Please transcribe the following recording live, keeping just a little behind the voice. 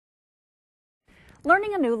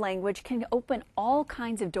Learning a new language can open all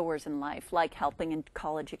kinds of doors in life, like helping in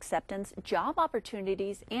college acceptance, job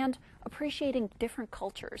opportunities, and appreciating different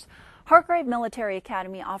cultures. Hargrave Military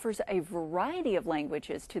Academy offers a variety of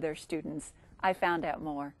languages to their students. I found out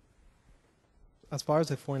more. As far as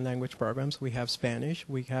the foreign language programs, we have Spanish.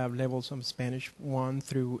 We have levels of Spanish 1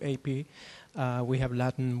 through AP. We have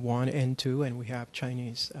Latin 1 and 2, and we have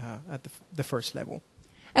Chinese at the first level.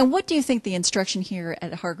 And what do you think the instruction here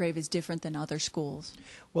at Hargrave is different than other schools?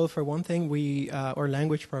 Well, for one thing, our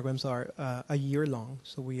language programs are a year long.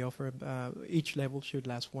 So we offer, each level should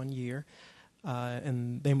last 1 year,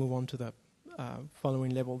 and they move on to the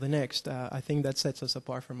following level the next. I think that sets us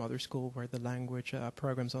apart from other schools where the language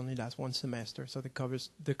programs only last 1 semester. So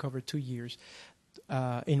they cover 2 years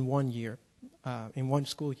in 1 year, in 1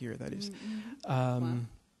 school year, that is. Wow.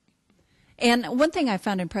 And one thing I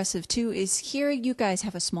found impressive, too, is here you guys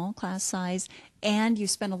have a small class size, and you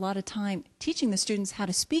spend a lot of time teaching the students how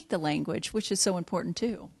to speak the language, which is so important,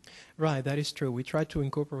 too. Right, that is true. We try to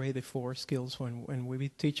incorporate the 4 skills when we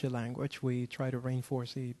teach a language. We try to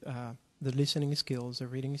reinforce the listening skills, the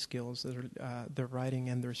reading skills, the writing,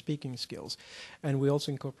 and their speaking skills. And we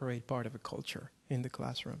also incorporate part of a culture in the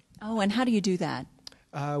classroom. Oh, and how do you do that?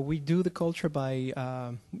 We do the culture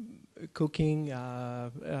by cooking,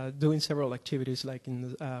 doing several activities, like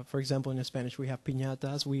for example, in Spanish we have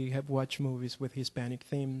piñatas. We have watched movies with Hispanic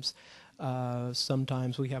themes.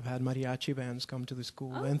 Sometimes we have had mariachi bands come to the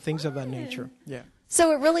school and things of that nature. Yeah.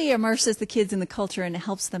 So it really immerses the kids in the culture and it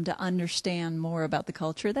helps them to understand more about the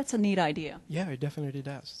culture. That's a neat idea. Yeah, it definitely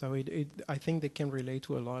does. So I think they can relate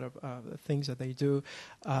to a lot of things that they do,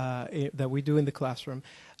 that we do in the classroom.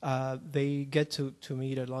 They get to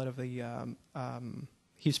meet a lot of the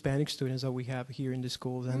Hispanic students that we have here in the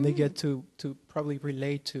schools, and they get to probably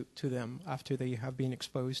relate to them after they have been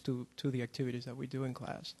exposed to the activities that we do in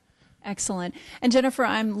class. Excellent. And Jennifer,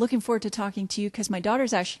 I'm looking forward to talking to you because my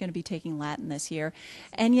daughter's actually going to be taking Latin this year.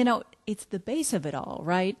 And, you know, it's the base of it all,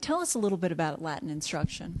 right? Tell us a little bit about Latin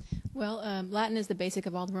instruction. Well, Latin is the basic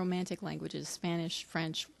of all the Romantic languages: Spanish,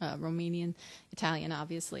 French, Romanian, Italian,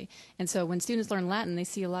 obviously. And so when students learn Latin, they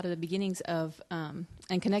see a lot of the beginnings of and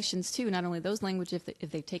connections to not only those languages if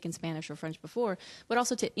they've taken Spanish or French before, but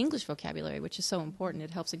also to English vocabulary, which is so important. It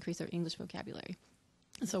helps increase their English vocabulary.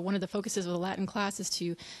 And so one of the focuses of the Latin class is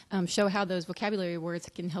to show how those vocabulary words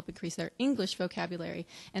can help increase their English vocabulary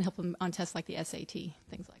and help them on tests like the SAT,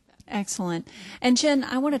 things like that. Excellent. And Jen,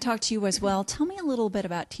 I want to talk to you as well. Tell me a little bit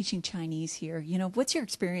about teaching Chinese here. You know, what's your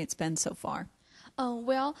experience been so far?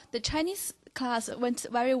 Well, the Chinese class went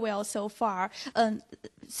very well so far.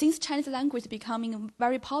 Since Chinese language is becoming a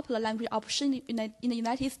very popular language option in the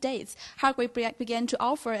United States, Hargrave began to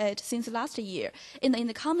offer it since last year. In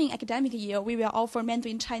the coming academic year, we will offer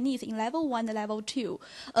Mandarin Chinese in level 1 and level 2.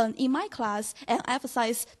 In my class, I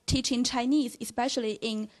emphasize teaching Chinese, especially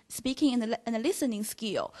in speaking and the listening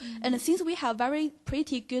skill. And since we have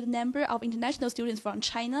pretty good number of international students from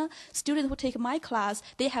China, students who take my class,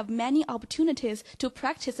 they have many opportunities to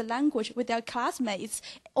practice the language with their classmates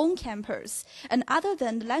on campus. And other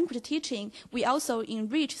than the language teaching, we also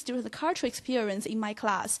enrich students' cultural experience in my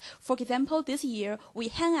class. For example, this year, we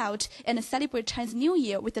hang out and celebrate Chinese New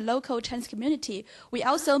Year with the local Chinese community. We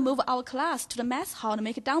also move our class to the mess hall to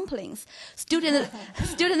make dumplings. Students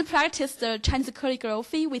practice the Chinese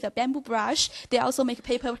calligraphy with a bamboo brush. They also make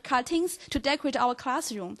paper cuttings to decorate our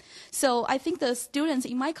classroom. So I think the students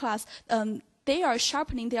in my class, they are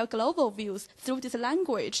sharpening their global views through this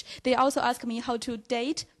language. They also ask me how to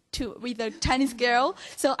date with a Chinese girl.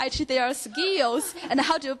 So I teach their skills and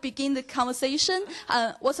how to begin the conversation.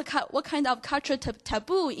 What kind of cultural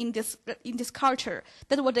taboo in this culture?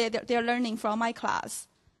 That's what they're learning from my class.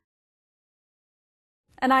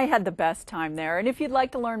 And I had the best time there. And if you'd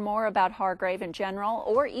like to learn more about Hargrave in general,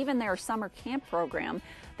 or even their summer camp program,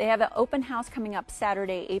 they have an open house coming up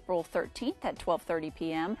Saturday, April 13th at 12:30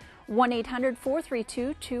 p.m.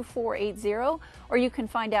 1-800-432-2480, or you can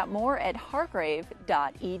find out more at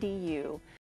hargrave.edu.